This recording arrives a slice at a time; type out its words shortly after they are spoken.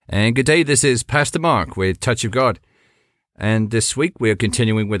And good day, this is Pastor Mark with Touch of God. And this week we are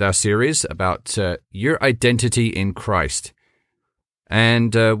continuing with our series about your identity in Christ.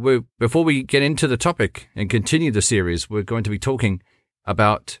 And before we get into the topic and continue the series, we're going to be talking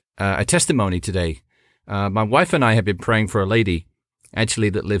about a testimony today. My wife and I have been praying for a lady, actually,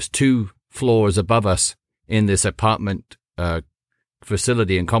 that lives 2 floors above us in this apartment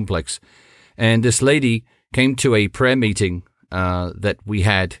facility and complex. And this lady came to a prayer meeting that we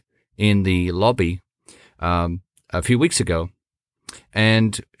had in the lobby a few weeks ago,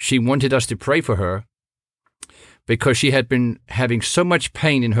 and she wanted us to pray for her because she had been having so much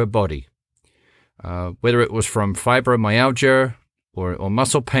pain in her body, whether it was from fibromyalgia or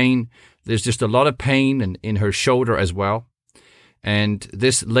muscle pain. There's just a lot of pain in her shoulder as well. And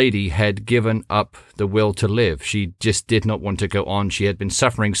this lady had given up the will to live. She just did not want to go on. She had been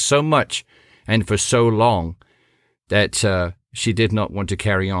suffering so much and for so long that she did not want to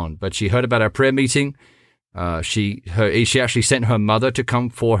carry on. But she heard about our prayer meeting. She actually sent her mother to come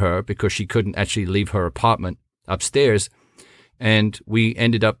for her because she couldn't actually leave her apartment upstairs. And we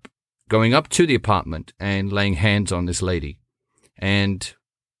ended up going up to the apartment and laying hands on this lady. And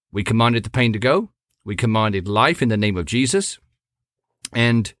we commanded the pain to go. We commanded life in the name of Jesus.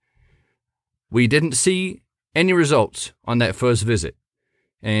 And we didn't see any results on that first visit.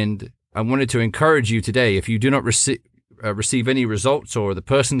 And I wanted to encourage you today, if you do not receive any results, or the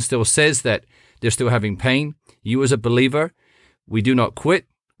person still says that they're still having pain, you as a believer, we do not quit.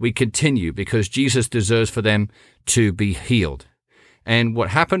 We continue because Jesus deserves for them to be healed. And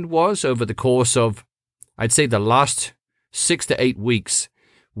what happened was, over the course of, I'd say, the last 6 to 8 weeks,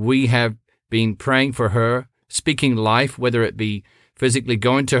 we have been praying for her, speaking life, whether it be physically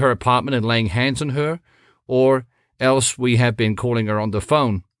going to her apartment and laying hands on her, or else we have been calling her on the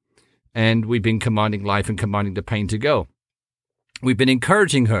phone, and we've been commanding life and commanding the pain to go. We've been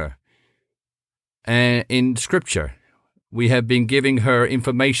encouraging her in Scripture. We have been giving her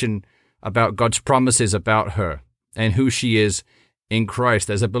information about God's promises about her and who she is in Christ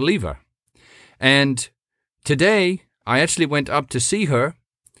as a believer. And today, I actually went up to see her,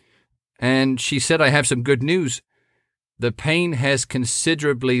 and she said, I have some good news. The pain has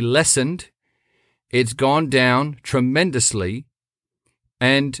considerably lessened. It's gone down tremendously,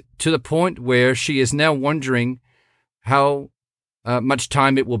 and to the point where she is now wondering how much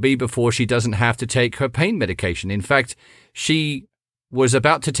time it will be before she doesn't have to take her pain medication. In fact, she was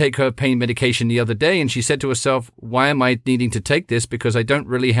about to take her pain medication the other day, and she said to herself, why am I needing to take this? Because I don't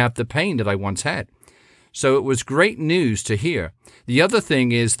really have the pain that I once had. So it was great news to hear. The other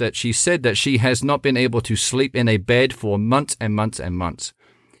thing is that she said that she has not been able to sleep in a bed for months and months and months.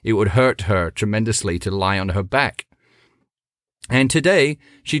 It would hurt her tremendously to lie on her back. And today,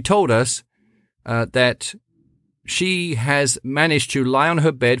 she told us that she has managed to lie on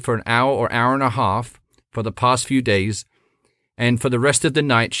her bed for an hour or hour and a half for the past few days, and for the rest of the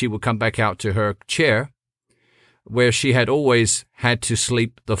night, she will come back out to her chair, where she had always had to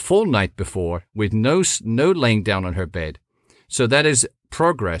sleep the full night before with no laying down on her bed. So that is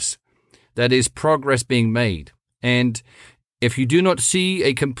progress. That is progress being made. And if you do not see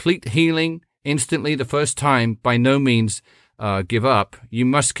a complete healing instantly the first time, by no means give up. You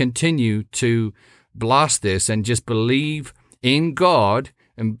must continue to blast this and just believe in God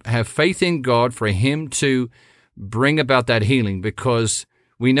and have faith in God for Him to bring about that healing, because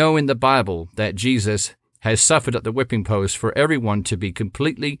we know in the Bible that Jesus has suffered at the whipping post for everyone to be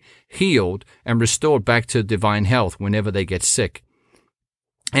completely healed and restored back to divine health whenever they get sick.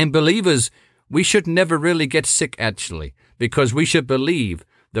 And believers, we should never really get sick, actually, because we should believe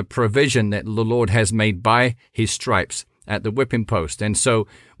the provision that the Lord has made by His stripes at the whipping post. And so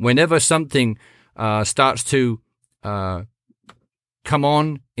whenever something starts to come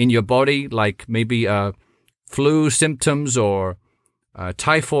on in your body, like maybe flu symptoms or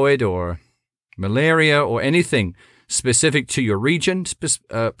typhoid or malaria or anything specific to your region,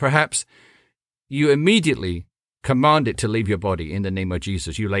 perhaps, you immediately command it to leave your body in the name of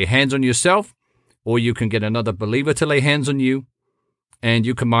Jesus. You lay hands on yourself, or you can get another believer to lay hands on you, and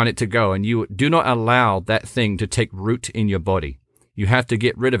you command it to go. And you do not allow that thing to take root in your body. You have to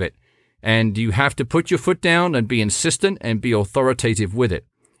get rid of it. And you have to put your foot down and be insistent and be authoritative with it.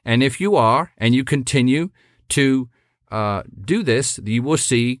 And if you are, and you continue to do this, you will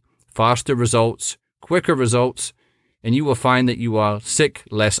see faster results, quicker results, and you will find that you are sick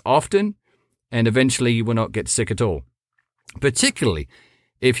less often, and eventually you will not get sick at all. Particularly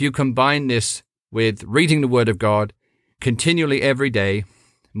if you combine this with reading the Word of God continually every day,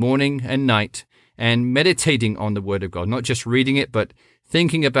 morning and night, and meditating on the Word of God, not just reading it, but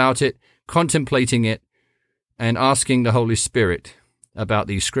thinking about it, contemplating it, and asking the Holy Spirit about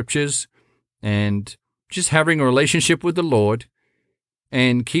these scriptures and just having a relationship with the Lord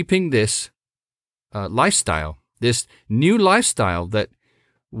and keeping this lifestyle, this new lifestyle that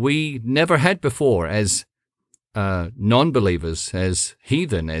we never had before as non-believers, as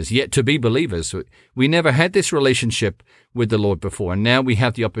heathen, as yet-to-be believers. We never had this relationship with the Lord before, and now we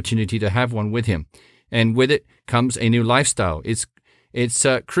have the opportunity to have one with Him. And with it comes a new lifestyle. It's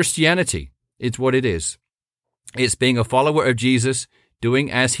Christianity. It's what it is. It's being a follower of Jesus,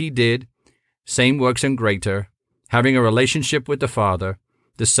 doing as He did, same works and greater, having a relationship with the Father,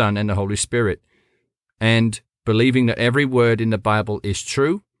 the Son, and the Holy Spirit, and believing that every word in the Bible is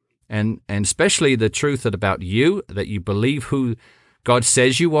true, and especially the truth about you, that you believe who God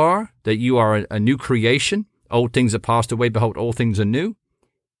says you are, that you are a new creation. Old things are passed away, behold, all things are new,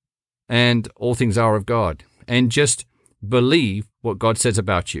 and all things are of God. And just believe what God says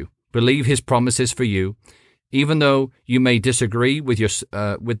about you. Believe His promises for you, even though you may disagree with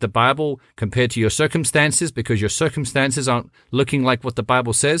the Bible compared to your circumstances, because your circumstances aren't looking like what the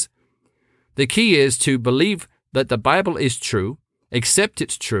Bible says. The key is to believe that the Bible is true, accept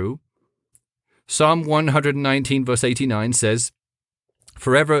it's true. Psalm 119 verse 89 says,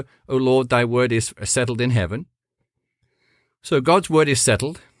 "Forever, O Lord, thy word is settled in heaven." So God's word is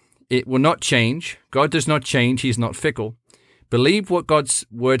settled. It will not change. God does not change. He's not fickle. Believe what God's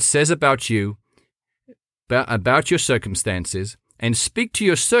word says about you, about your circumstances, and speak to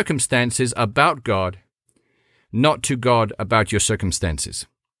your circumstances about God, not to God about your circumstances.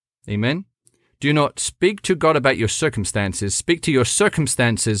 Amen? Do not speak to God about your circumstances. Speak to your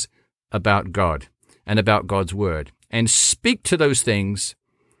circumstances about God and about God's word. And speak to those things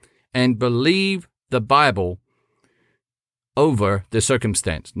and believe the Bible over the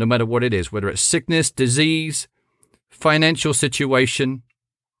circumstance, no matter what it is, whether it's sickness, disease, financial situation,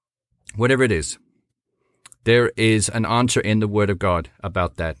 whatever it is. There is an answer in the Word of God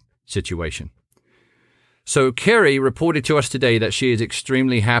about that situation. So Carrie reported to us today that she is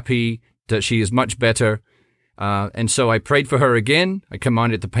extremely happy, that she is much better. And so I prayed for her again. I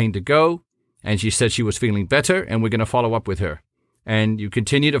commanded the pain to go. And she said she was feeling better, and we're going to follow up with her. And you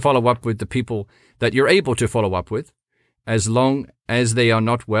continue to follow up with the people that you're able to follow up with, as long as they are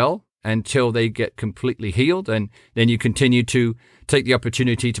not well, until they get completely healed. And then you continue to take the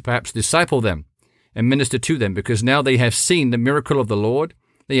opportunity to perhaps disciple them and minister to them, because now they have seen the miracle of the Lord.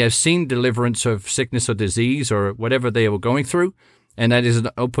 They have seen deliverance of sickness or disease or whatever they were going through. And that is an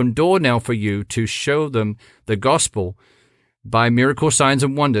open door now for you to show them the gospel by miracle signs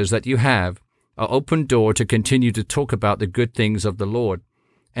and wonders that you have, an open door to continue to talk about the good things of the Lord.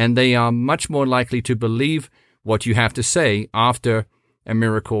 And they are much more likely to believe what you have to say after a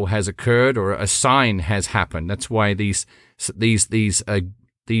miracle has occurred or a sign has happened. That's why these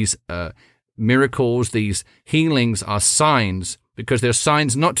miracles, these healings are signs, because they're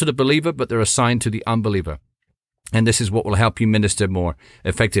signs not to the believer, but they're a sign to the unbeliever. And this is what will help you minister more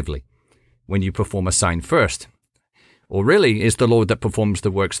effectively when you perform a sign first. Or really, it's the Lord that performs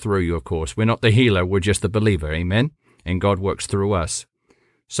the works through you, of course. We're not the healer, we're just the believer, amen? And God works through us.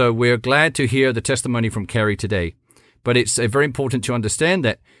 So we're glad to hear the testimony from Carrie today. But it's very important to understand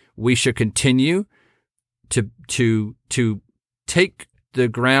that we should continue to take the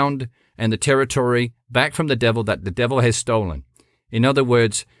ground and the territory back from the devil that the devil has stolen. In other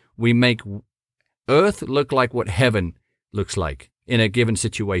words, we make earth look like what heaven looks like in a given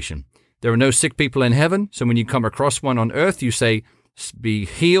situation. There are no sick people in heaven, so when you come across one on earth, you say, "Be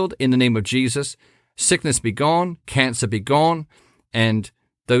healed in the name of Jesus, sickness be gone, cancer be gone," and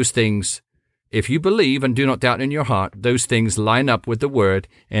those things, if you believe and do not doubt in your heart, those things line up with the word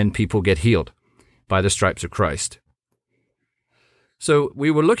and people get healed by the stripes of Christ. So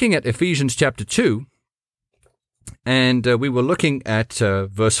we were looking at Ephesians chapter 2, and we were looking at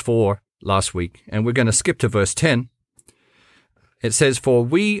verse 4 last week, and we're going to skip to verse 10. It says, "For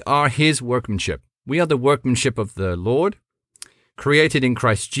we are His workmanship." We are the workmanship of the Lord, created in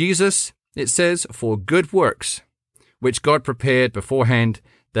Christ Jesus, it says, "for good works, which God prepared beforehand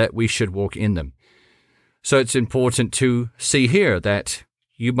that we should walk in them." So it's important to see here that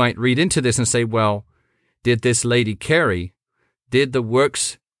you might read into this and say, well, did this lady Carrie, did the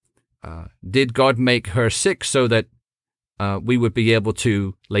works, did God make her sick so that we would be able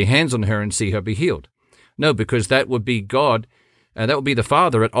to lay hands on her and see her be healed? No, because that would be God, that would be the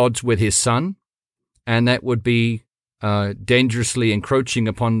Father at odds with His Son, and that would be dangerously encroaching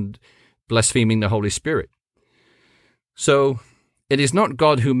upon blaspheming the Holy Spirit. So it is not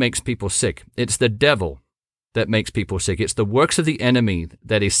God who makes people sick. It's the devil that makes people sick. It's the works of the enemy,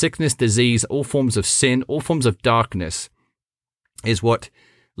 that is sickness, disease, all forms of sin, all forms of darkness, is what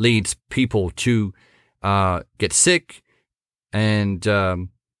leads people to get sick, and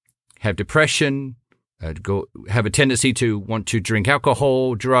have depression, have a tendency to want to drink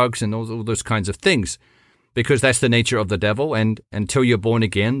alcohol, drugs, and all those kinds of things, because that's the nature of the devil. And until you're born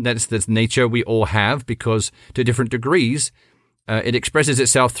again, that's the nature we all have, because to different degrees, it expresses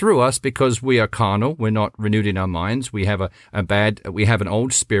itself through us because we are carnal. We're not renewed in our minds. We have we have an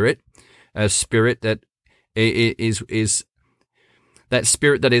old spirit, a spirit that is that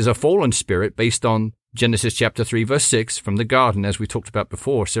spirit that is a fallen spirit based on Genesis chapter 3, verse 6 from the garden, as we talked about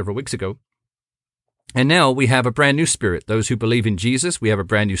before several weeks ago. And now we have a brand new spirit. Those who believe in Jesus, we have a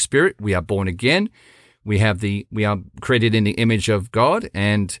brand new spirit. We are born again. We are created in the image of God,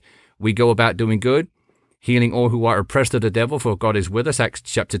 and we go about doing good, healing all who are oppressed of the devil, for God is with us, Acts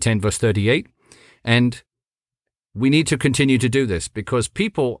chapter 10, verse 38. And we need to continue to do this because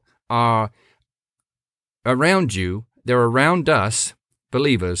people are around you, they're around us,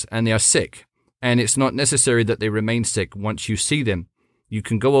 believers, and they are sick. And it's not necessary that they remain sick once you see them. You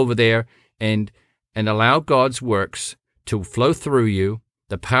can go over there and allow God's works to flow through you,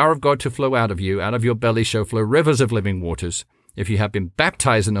 the power of God to flow out of you. Out of your belly shall flow rivers of living waters. If you have been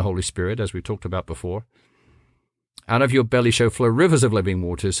baptized in the Holy Spirit, as we talked about before, out of your belly shall flow rivers of living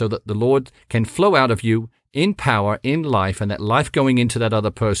waters, so that the Lord can flow out of you in power, in life, and that life going into that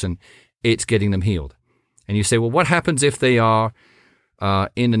other person, it's getting them healed. And you say, well, what happens if they are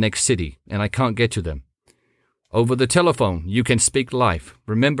in the next city and I can't get to them? Over the telephone, you can speak life.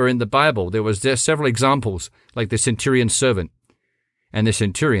 Remember, in the Bible, there several examples, like the centurion servant and the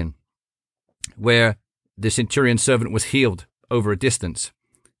centurion, where the centurion servant was healed over a distance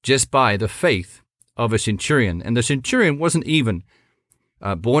just by the faith of a centurion. And the centurion wasn't even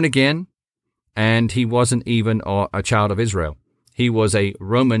born again, and he wasn't even a child of Israel. He was a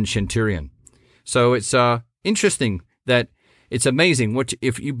Roman centurion. So it's interesting that it's amazing.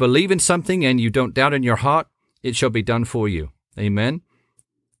 If you believe in something and you don't doubt in your heart, it shall be done for you. Amen.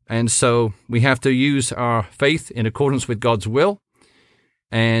 And so we have to use our faith in accordance with God's will,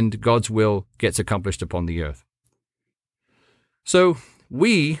 and God's will gets accomplished upon the earth. So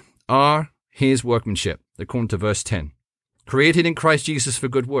we are his workmanship, according to verse 10, created in Christ Jesus for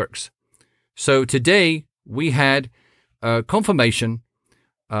good works. So today we had confirmation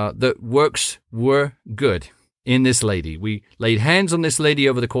that works were good in this lady. We laid hands on this lady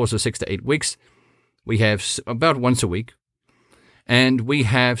over the course of 6 to 8 weeks. We have about once a week, and we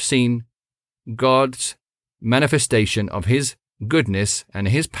have seen God's manifestation of his goodness and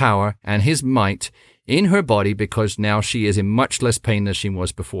his power and his might in her body, because now she is in much less pain than she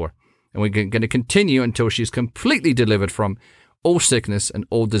was before. And we're going to continue until she's completely delivered from all sickness and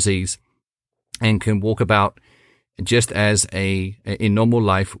all disease and can walk about just as in normal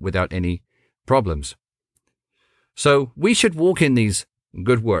life without any problems. So we should walk in these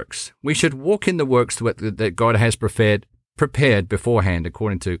good works. We should walk in the works that God has prepared beforehand,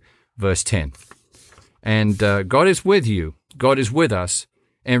 according to verse 10. And God is with you. God is with us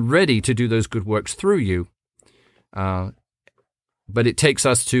and ready to do those good works through you. But it takes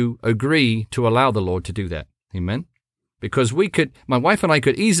us to agree to allow the Lord to do that. Amen? Because my wife and I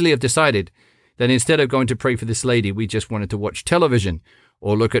could easily have decided that instead of going to pray for this lady, we just wanted to watch television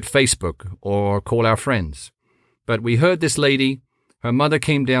or look at Facebook or call our friends. But we heard this lady. Her mother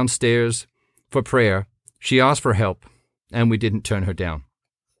came downstairs for prayer. She asked for help, and we didn't turn her down.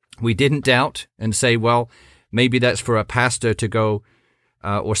 We didn't doubt and say, well, maybe that's for a pastor to go,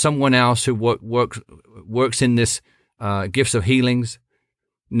 or someone else who works in this gifts of healings.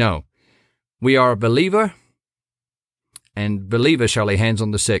 No, we are a believer, and believers shall lay hands on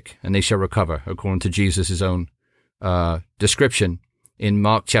the sick, and they shall recover, according to Jesus' own description in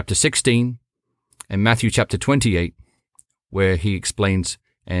Mark chapter 16 and Matthew chapter 28. Where he explains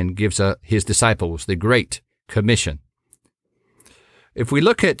and gives his disciples the Great Commission. If we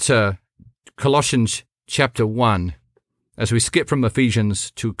look at Colossians chapter 1, as we skip from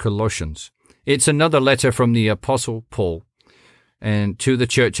Ephesians to Colossians, it's another letter from the Apostle Paul and to the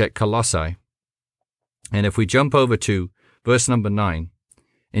church at Colossae. And if we jump over to verse number 9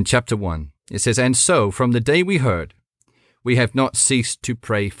 in chapter 1, it says, "And so, from the day we heard, we have not ceased to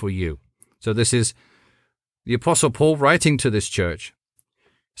pray for you." So this is the Apostle Paul writing to this church,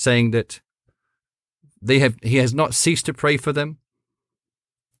 saying that he has not ceased to pray for them,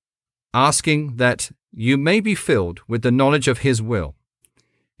 asking that you may be filled with the knowledge of his will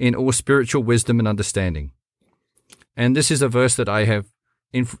in all spiritual wisdom and understanding. And this is a verse that I have,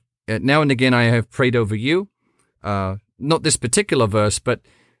 now and again, I have prayed over you. Not this particular verse, but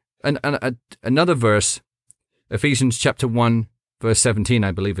another verse, Ephesians chapter 1, verse 17,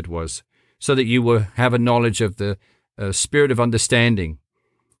 I believe it was, so that you will have a knowledge of the spirit of understanding,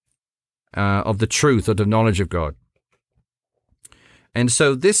 of the truth, or the knowledge of God. And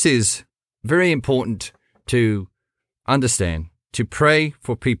so this is very important to understand, to pray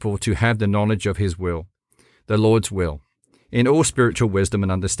for people to have the knowledge of His will, the Lord's will, in all spiritual wisdom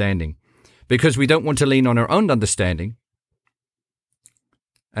and understanding, because we don't want to lean on our own understanding.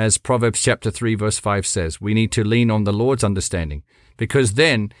 As Proverbs chapter 3 verse 5 says, we need to lean on the Lord's understanding, because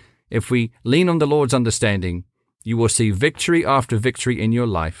then if we lean on the Lord's understanding, you will see victory after victory in your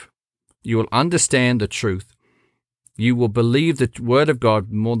life. You will understand the truth. You will believe the Word of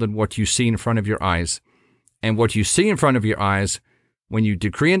God more than what you see in front of your eyes. And what you see in front of your eyes, when you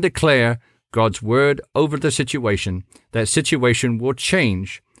decree and declare God's Word over the situation, that situation will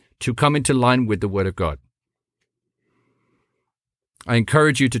change to come into line with the Word of God. I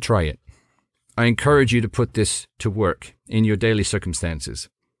encourage you to try it. I encourage you to put this to work in your daily circumstances.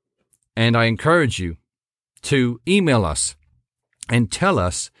 And I encourage you to email us and tell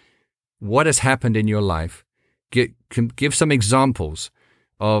us what has happened in your life. Give some examples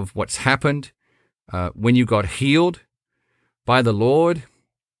of what's happened when you got healed by the Lord,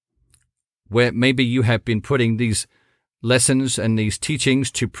 where maybe you have been putting these lessons and these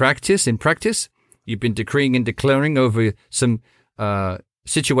teachings to practice. In practice, you've been decreeing and declaring over some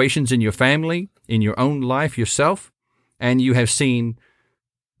situations in your family, in your own life yourself, and you have seen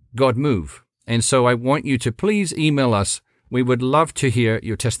God move. And so I want you to please email us. We would love to hear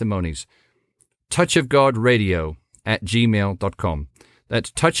your testimonies. touchofgodradio@gmail.com.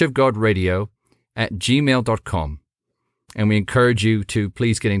 That's touchofgodradio@gmail.com. And we encourage you to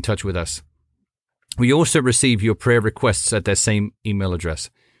please get in touch with us. We also receive your prayer requests at that same email address,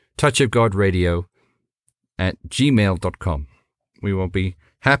 touchofgodradio@gmail.com. We will be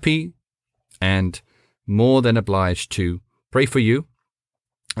happy and more than obliged to pray for you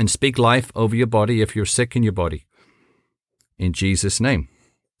and speak life over your body if you're sick in your body. In Jesus' name.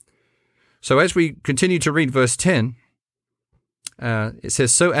 So as we continue to read verse 10, it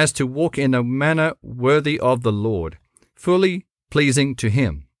says, so as to walk in a manner worthy of the Lord, fully pleasing to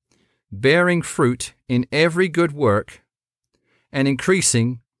Him, bearing fruit in every good work and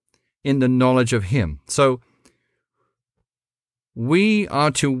increasing in the knowledge of Him. So we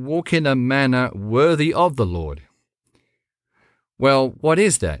are to walk in a manner worthy of the Lord. Well, what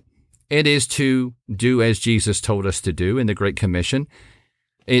is that? It is to do as Jesus told us to do in the Great Commission.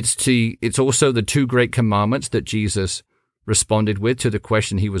 It's also the two great commandments that Jesus responded with to the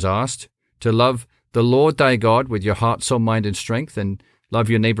question He was asked, to love the Lord thy God with your heart, soul, mind, and strength, and love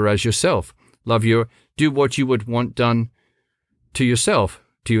your neighbor as yourself. Do what you would want done to yourself,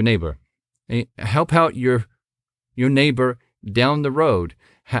 to your neighbor. Help out your neighbor down the road.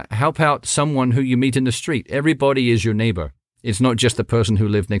 Help out someone who you meet in the street. Everybody is your neighbor. It's not just the person who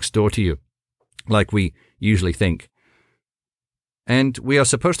lived next door to you, like we usually think. And we are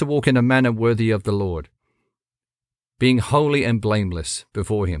supposed to walk in a manner worthy of the Lord, being holy and blameless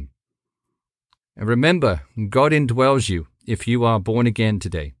before Him. And remember, God indwells you if you are born again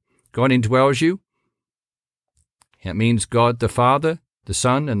today. God indwells you. That means God the Father, the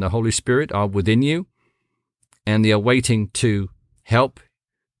Son, and the Holy Spirit are within you, and they are waiting to help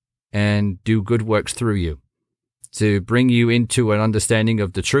and do good works through you, to bring you into an understanding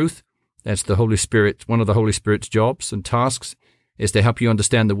of the truth. That's the Holy Spirit. One of the Holy Spirit's jobs and tasks is to help you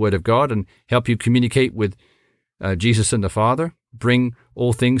understand the Word of God and help you communicate with Jesus and the Father. Bring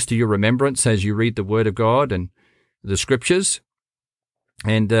all things to your remembrance as you read the Word of God and the Scriptures.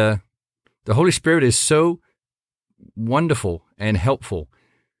 And the Holy Spirit is so wonderful and helpful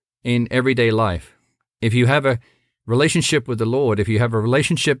in everyday life. If you have a relationship with the Lord, if you have a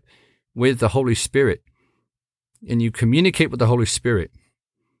relationship with the Holy Spirit, and you communicate with the Holy Spirit,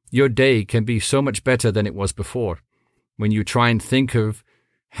 your day can be so much better than it was before when you try and think of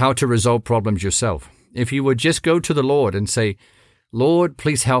how to resolve problems yourself. If you would just go to the Lord and say, Lord,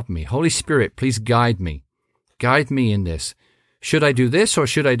 please help me. Holy Spirit, please guide me. Guide me in this. Should I do this or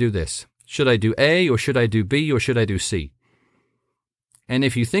should I do this? Should I do A or should I do B or should I do C? And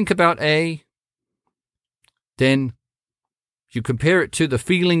if you think about A, then you compare it to the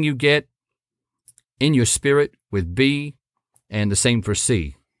feeling you get in your spirit with B, and the same for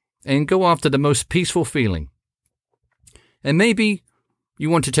C. And go after the most peaceful feeling. And maybe you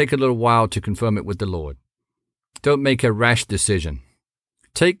want to take a little while to confirm it with the Lord. Don't make a rash decision.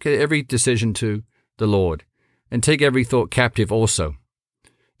 Take every decision to the Lord, and take every thought captive also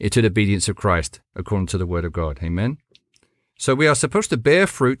into the obedience of Christ, according to the Word of God. Amen? So we are supposed to bear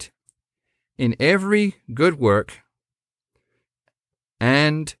fruit in every good work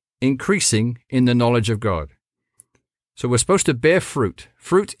and increasing in the knowledge of God. So we're supposed to bear fruit.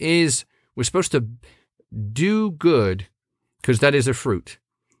 We're supposed to do good, because that is a fruit.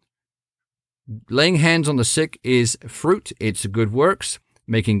 Laying hands on the sick is fruit. It's good works,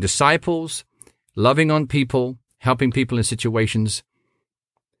 making disciples, loving on people, helping people in situations.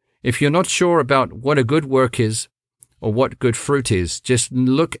 If you're not sure about what a good work is or what good fruit is, just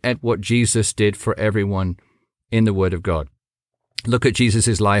look at what Jesus did for everyone in the Word of God. Look at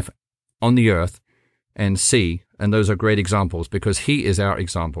Jesus' life on the earth and see, and those are great examples because he is our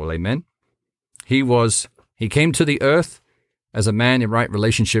example. Amen. He came to the earth as a man in right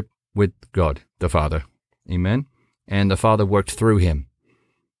relationship with God, the Father. Amen. And the Father worked through him.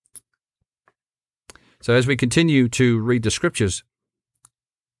 So as we continue to read the scriptures,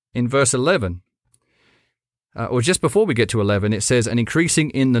 in verse 11, or just before we get to 11, it says, and increasing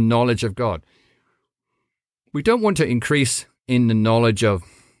in the knowledge of God. We don't want to increase in the knowledge of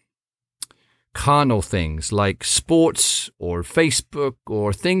carnal things like sports or Facebook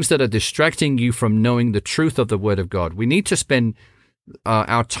or things that are distracting you from knowing the truth of the Word of God. We need to spend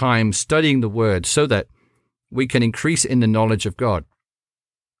our time studying the Word so that we can increase in the knowledge of God.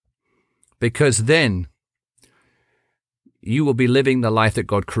 Because then you will be living the life that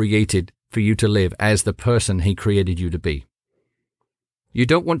God created for you to live as the person He created you to be. You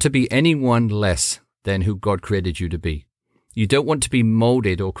don't want to be anyone less than who God created you to be. You don't want to be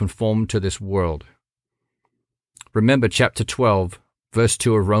molded or conformed to this world. Remember chapter 12, verse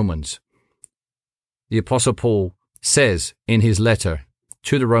 2 of Romans. The Apostle Paul says in his letter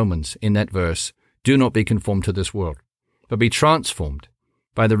to the Romans in that verse, do not be conformed to this world, but be transformed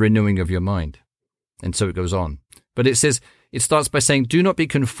by the renewing of your mind. And so it goes on. But it starts by saying, do not be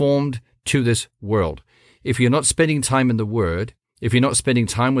conformed to this world. If you're not spending time in the Word, if you're not spending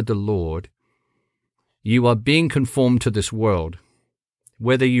time with the Lord, you are being conformed to this world,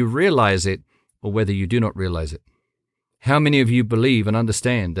 whether you realize it or whether you do not realize it. How many of you believe and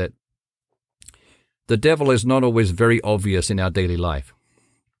understand that the devil is not always very obvious in our daily life?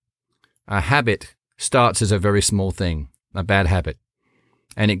 A habit starts as a very small thing, a bad habit,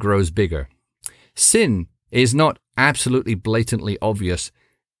 and it grows bigger. Sin is not absolutely blatantly obvious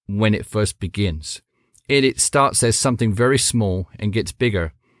when it first begins. It starts as something very small and gets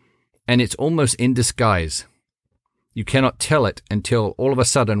bigger. And it's almost in disguise. You cannot tell it until all of a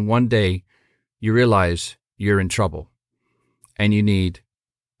sudden one day you realize you're in trouble and you need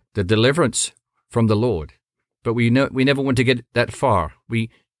the deliverance from the Lord. But we never want to get that far.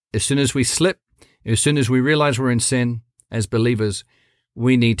 As soon as we slip, as soon as we realize we're in sin as believers,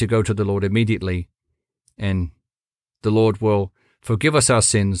 we need to go to the Lord immediately, and the Lord will forgive us our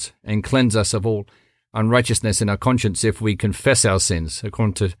sins and cleanse us of all unrighteousness in our conscience if we confess our sins,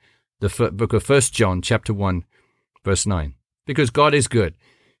 according to the book of 1 John, chapter 1, verse 9. Because God is good.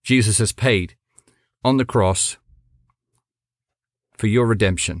 Jesus has paid on the cross for your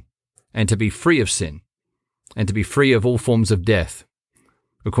redemption and to be free of sin and to be free of all forms of death,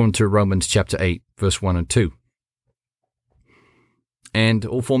 according to Romans chapter 8, verse 1 and 2. And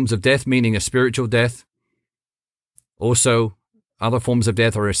all forms of death, meaning a spiritual death. Also, other forms of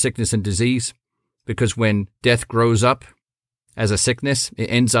death are a sickness and disease, because when death grows up as a sickness, it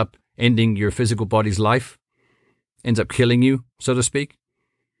ends up ending your physical body's life, ends up killing you, so to speak.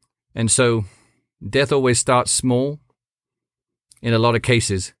 And so death always starts small, in a lot of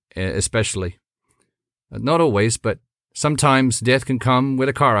cases especially. Not always, but sometimes death can come with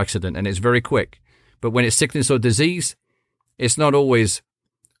a car accident and it's very quick. But when it's sickness or disease, it's not always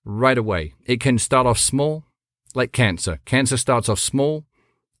right away. It can start off small, like cancer. Cancer starts off small.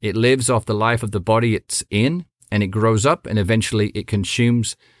 It lives off the life of the body it's in, and it grows up, and eventually it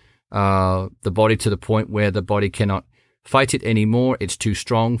consumes the body to the point where the body cannot fight it anymore. It's too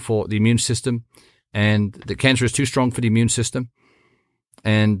strong for the immune system, and the cancer is too strong for the immune system,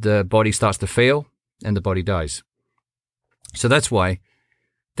 and the body starts to fail, and the body dies. So that's why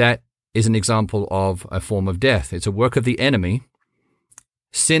that is an example of a form of death. It's a work of the enemy.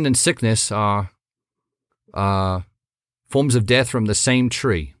 Sin and sickness are forms of death from the same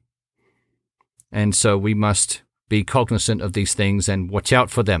tree. And so we must be cognizant of these things and watch out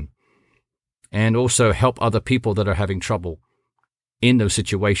for them. And also help other people that are having trouble in those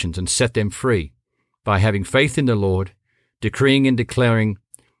situations and set them free by having faith in the Lord, decreeing and declaring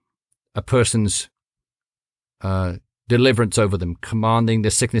a person's deliverance over them, commanding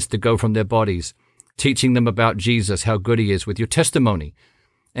the sickness to go from their bodies, teaching them about Jesus, how good He is with your testimony,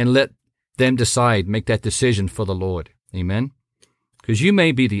 and let them decide, make that decision for the Lord. Amen? Because you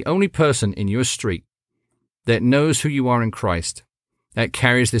may be the only person in your street that knows who you are in Christ, that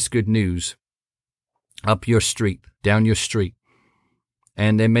carries this good news up your street, down your street.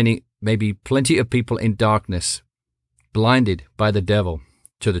 And there may be plenty of people in darkness, blinded by the devil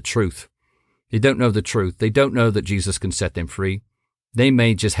to the truth. They don't know the truth. They don't know that Jesus can set them free. They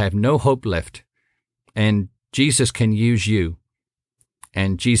may just have no hope left, and Jesus can use you,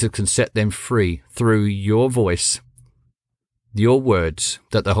 and Jesus can set them free through your voice, your words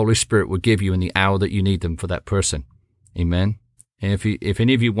that the Holy Spirit will give you in the hour that you need them for that person. Amen. And if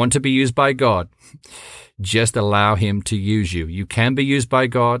any of you want to be used by God, just allow Him to use you. You can be used by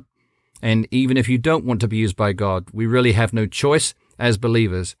God, and even if you don't want to be used by God, we really have no choice as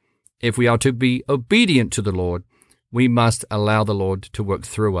believers. If we are to be obedient to the Lord, we must allow the Lord to work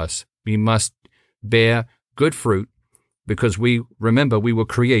through us. We must bear good fruit, because we were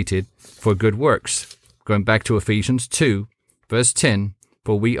created for good works. Going back to Ephesians 2, verse 10,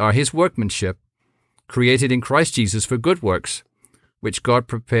 for we are His workmanship, created in Christ Jesus for good works, which God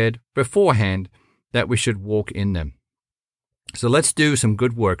prepared beforehand that we should walk in them. So let's do some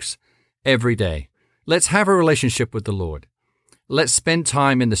good works every day. Let's have a relationship with the Lord. Let's spend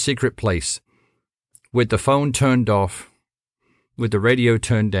time in the secret place with the phone turned off, with the radio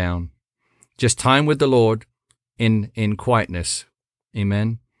turned down. Just time with the Lord in quietness.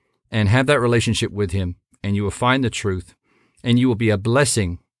 Amen. And have that relationship with Him, and you will find the truth, and you will be a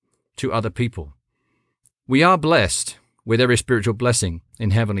blessing to other people. We are blessed with every spiritual blessing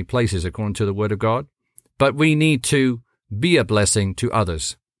in heavenly places according to the Word of God, but we need to be a blessing to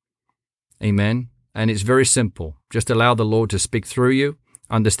others. Amen. And it's very simple. Just allow the Lord to speak through you,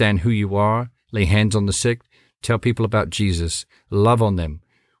 understand who you are, lay hands on the sick, tell people about Jesus, love on them,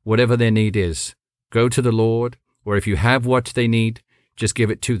 whatever their need is. Go to the Lord, or if you have what they need, just give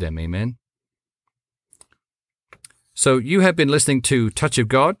it to them. Amen. So you have been listening to Touch of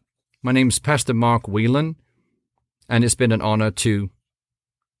God. My name is Pastor Mark Whelan, and it's been an honor to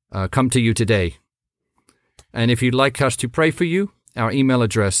come to you today. And if you'd like us to pray for you, our email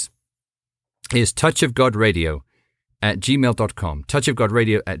address is touchofgodradio@gmail.com.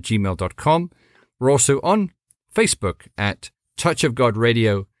 touchofgodradio@gmail.com. We're also on Facebook at Touch of God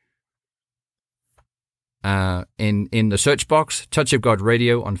Radio. In the search box, Touch of God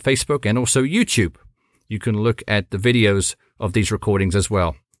Radio on Facebook, and also YouTube. You can look at the videos of these recordings as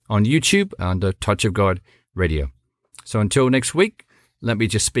well on YouTube under Touch of God Radio. So until next week, let me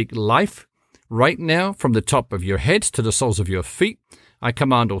just speak life right now from the top of your heads to the soles of your feet. I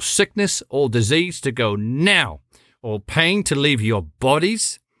command all sickness, all disease to go now, all pain to leave your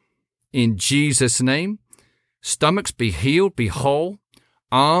bodies in Jesus' name. Stomachs be healed, be whole.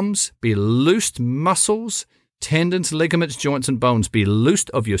 Arms be loosed, muscles, tendons, ligaments, joints, and bones be loosed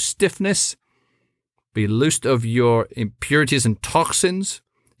of your stiffness, be loosed of your impurities and toxins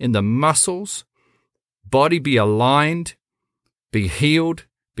in the muscles. Body be aligned, be healed,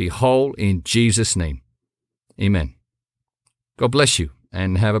 be whole in Jesus' name. Amen. God bless you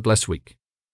and have a blessed week.